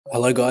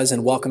Hello guys,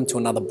 and welcome to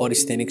another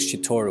Bodysthenics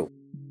tutorial.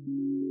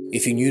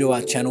 If you're new to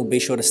our channel, be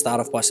sure to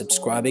start off by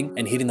subscribing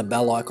and hitting the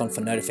bell icon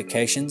for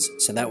notifications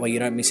so that way you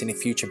don't miss any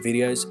future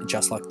videos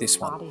just like this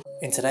one.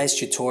 In today's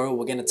tutorial,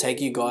 we're going to take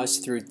you guys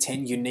through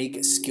 10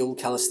 unique skill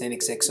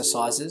calisthenics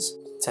exercises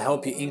to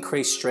help you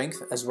increase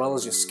strength as well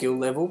as your skill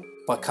level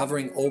by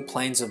covering all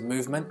planes of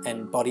movement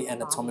and body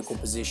anatomical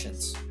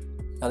positions.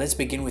 Now let's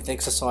begin with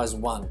exercise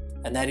 1,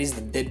 and that is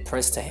the dead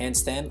press to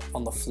handstand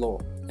on the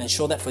floor.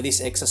 Ensure that for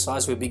this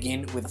exercise we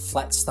begin with a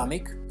flat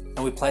stomach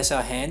and we place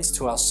our hands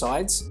to our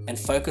sides and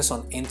focus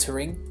on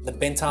entering the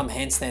bent arm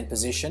handstand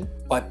position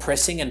by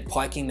pressing and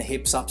piking the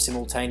hips up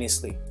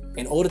simultaneously.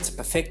 In order to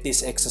perfect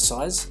this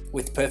exercise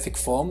with perfect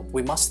form,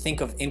 we must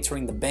think of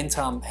entering the bent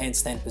arm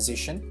handstand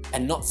position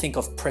and not think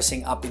of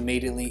pressing up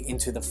immediately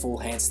into the full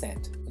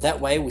handstand. That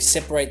way we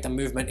separate the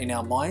movement in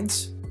our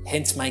minds,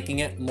 hence making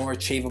it more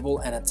achievable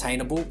and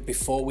attainable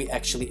before we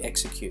actually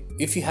execute.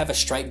 If you have a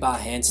straight bar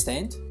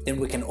handstand, then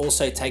we can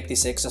also take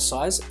this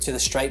exercise to the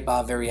straight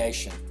bar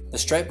variation. The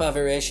straight bar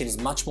variation is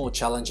much more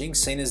challenging,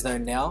 seeing as though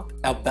now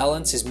our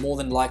balance is more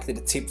than likely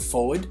to tip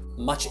forward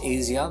much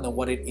easier than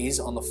what it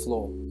is on the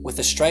floor. With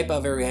the straight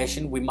bar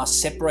variation, we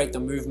must separate the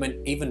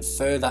movement even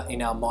further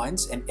in our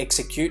minds and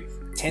execute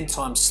 10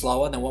 times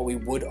slower than what we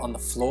would on the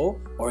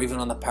floor or even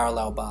on the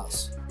parallel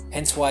bars.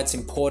 Hence why it's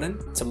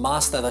important to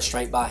master the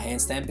straight bar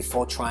handstand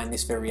before trying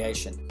this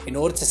variation. In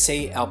order to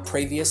see our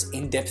previous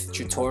in-depth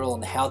tutorial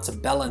on how to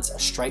balance a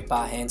straight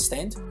bar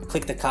handstand,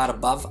 click the card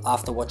above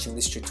after watching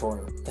this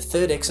tutorial. The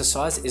third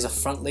exercise is a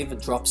front lever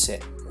drop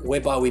set,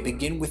 whereby we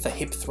begin with a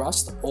hip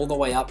thrust all the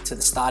way up to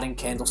the starting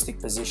candlestick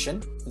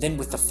position. Then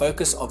with the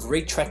focus of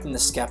retracting the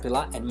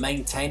scapula and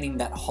maintaining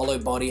that hollow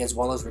body as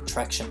well as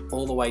retraction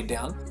all the way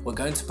down, we're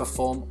going to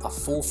perform a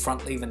full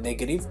front lever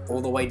negative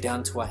all the way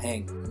down to a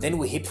hang. Then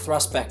we hip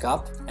thrust back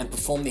up and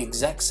perform the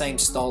exact same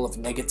style of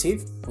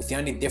negative, with the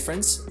only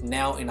difference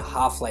now in a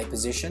half lay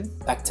position,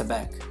 back to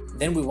back.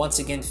 Then we once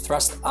again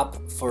thrust up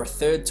for a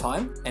third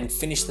time and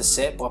finish the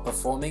set by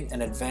performing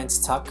an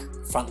advanced tuck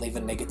front lever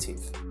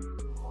negative.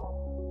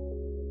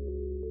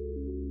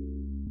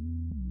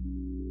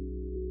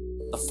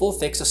 The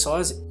fourth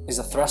exercise is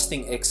a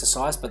thrusting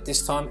exercise, but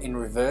this time in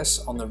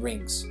reverse on the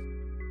rings.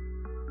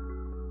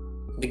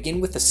 Begin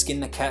with the skin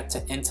the cat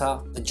to enter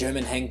the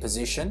German hang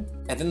position,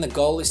 and then the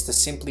goal is to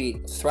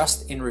simply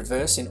thrust in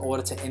reverse in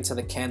order to enter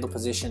the candle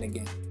position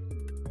again.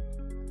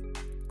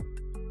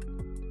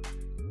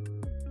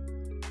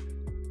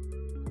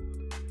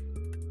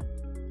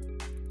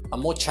 A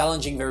more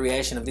challenging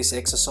variation of this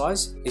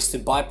exercise is to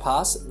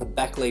bypass the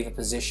back lever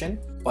position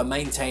by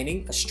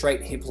maintaining a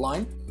straight hip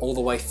line all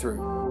the way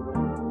through.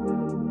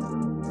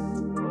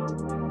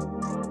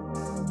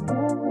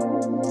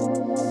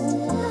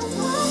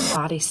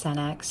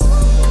 Bodysthenics.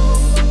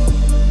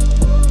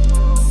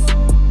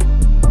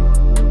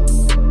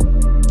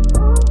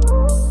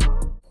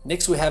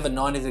 Next we have a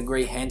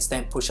 90-degree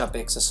handstand push-up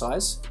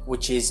exercise,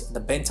 which is the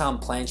bent arm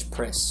planche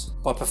press.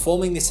 By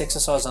performing this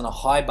exercise on a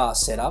high bar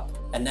setup,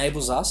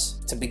 enables us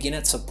to begin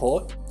at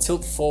support,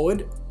 tilt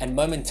forward and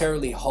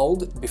momentarily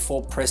hold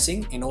before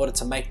pressing in order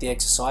to make the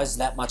exercise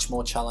that much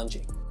more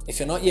challenging. If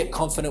you're not yet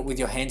confident with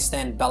your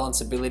handstand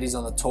balance abilities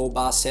on the tall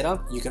bar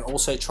setup, you can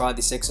also try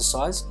this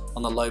exercise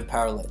on the low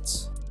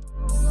parallettes.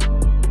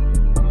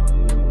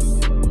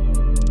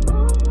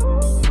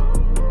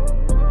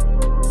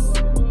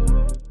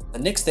 The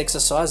next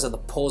exercise are the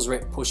pause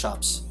rep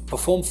push-ups.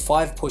 Perform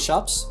 5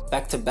 push-ups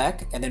back to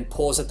back and then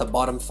pause at the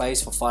bottom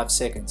phase for 5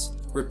 seconds.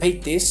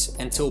 Repeat this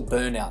until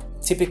burnout.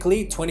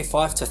 Typically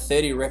 25 to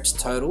 30 reps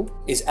total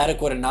is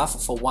adequate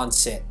enough for one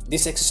set.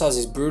 This exercise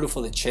is brutal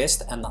for the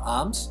chest and the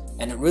arms,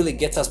 and it really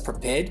gets us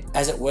prepared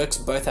as it works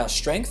both our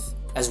strength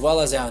as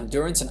well as our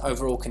endurance and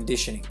overall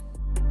conditioning.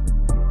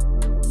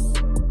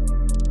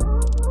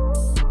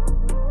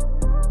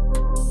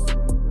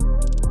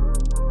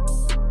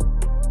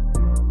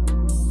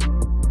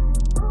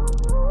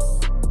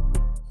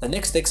 The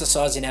next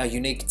exercise in our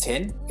unique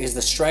 10 is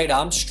the straight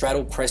arm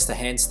straddle press to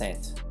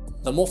handstand.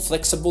 The more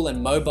flexible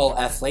and mobile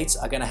athletes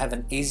are going to have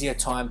an easier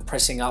time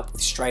pressing up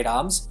with straight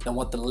arms than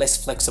what the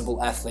less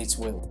flexible athletes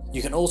will.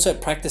 You can also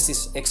practice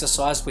this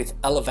exercise with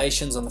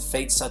elevations on the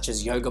feet such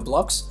as yoga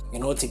blocks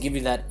in order to give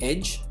you that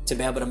edge to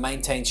be able to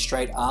maintain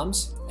straight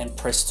arms and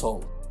press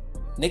tall.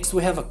 Next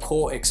we have a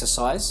core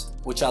exercise,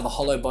 which are the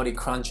hollow body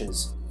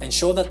crunches.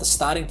 Ensure that the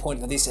starting point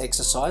for this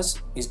exercise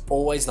is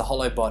always the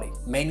hollow body,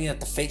 meaning that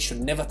the feet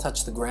should never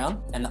touch the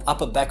ground and the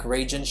upper back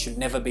region should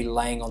never be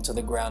laying onto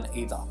the ground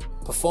either.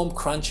 Perform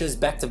crunches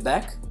back to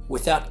back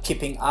without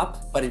kipping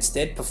up, but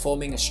instead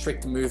performing a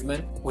strict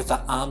movement with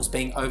the arms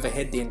being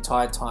overhead the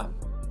entire time.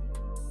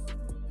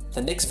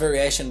 The next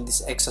variation of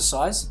this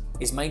exercise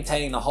is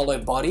maintaining the hollow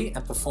body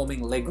and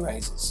performing leg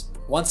raises.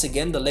 Once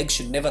again, the legs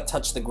should never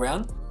touch the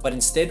ground, but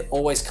instead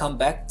always come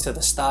back to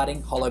the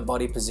starting hollow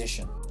body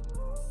position.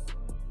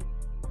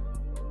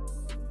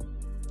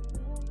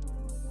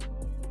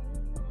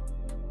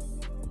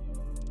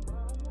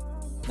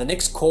 The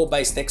next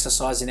core-based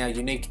exercise in our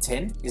unique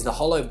 10 is the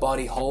hollow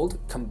body hold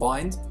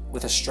combined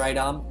with a straight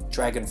arm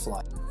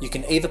dragonfly. You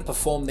can either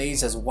perform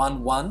these as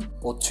 1-1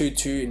 or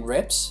 2-2 in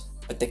reps,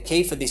 but the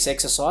key for this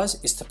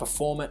exercise is to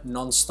perform it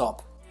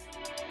non-stop.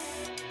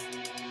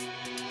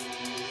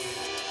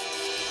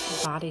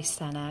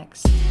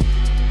 Bodysthenics.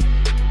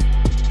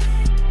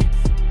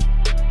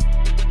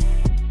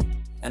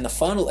 And the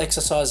final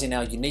exercise in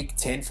our unique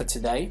 10 for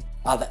today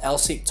are the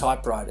L-seat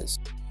typewriters.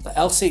 The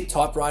L-seat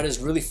typewriters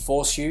really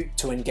force you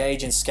to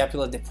engage in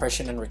scapular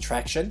depression and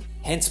retraction,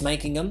 hence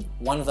making them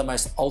one of the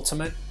most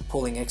ultimate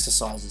pulling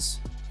exercises.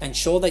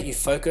 Ensure that you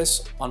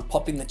focus on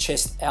popping the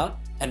chest out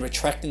and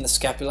retracting the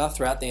scapula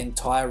throughout the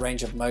entire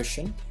range of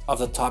motion of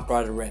the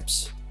typewriter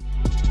reps.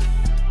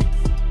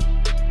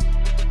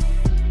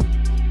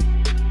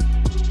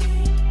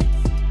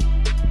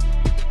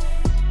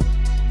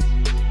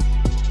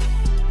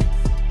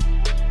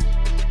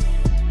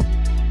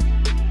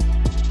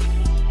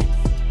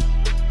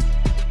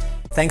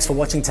 Thanks for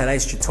watching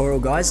today's tutorial,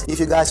 guys. If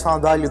you guys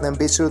found value, then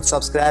be sure to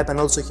subscribe and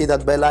also hit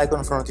that bell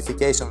icon for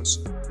notifications.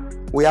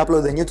 We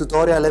upload a new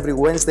tutorial every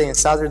Wednesday and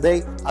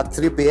Saturday at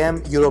 3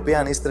 p.m.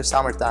 European Eastern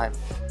Summer Time.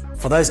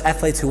 For those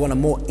athletes who want a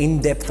more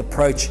in-depth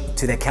approach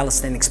to their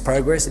calisthenics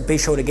progress, be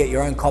sure to get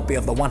your own copy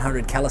of the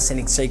 100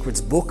 Calisthenics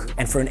Secrets book.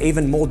 And for an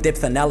even more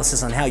depth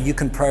analysis on how you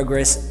can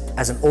progress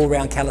as an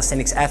all-round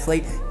calisthenics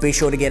athlete, be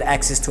sure to get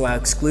access to our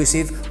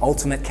exclusive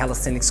Ultimate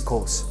Calisthenics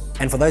course.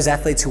 And for those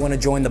athletes who want to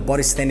join the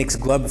Bodysthenics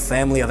global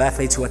family of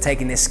athletes who are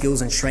taking their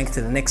skills and strength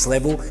to the next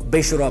level,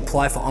 be sure to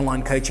apply for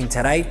online coaching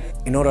today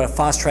in order to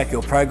fast track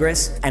your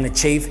progress and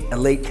achieve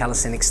elite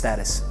calisthenics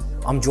status.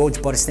 I'm George,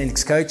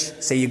 Bodysthenics coach.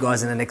 See you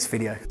guys in the next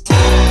video.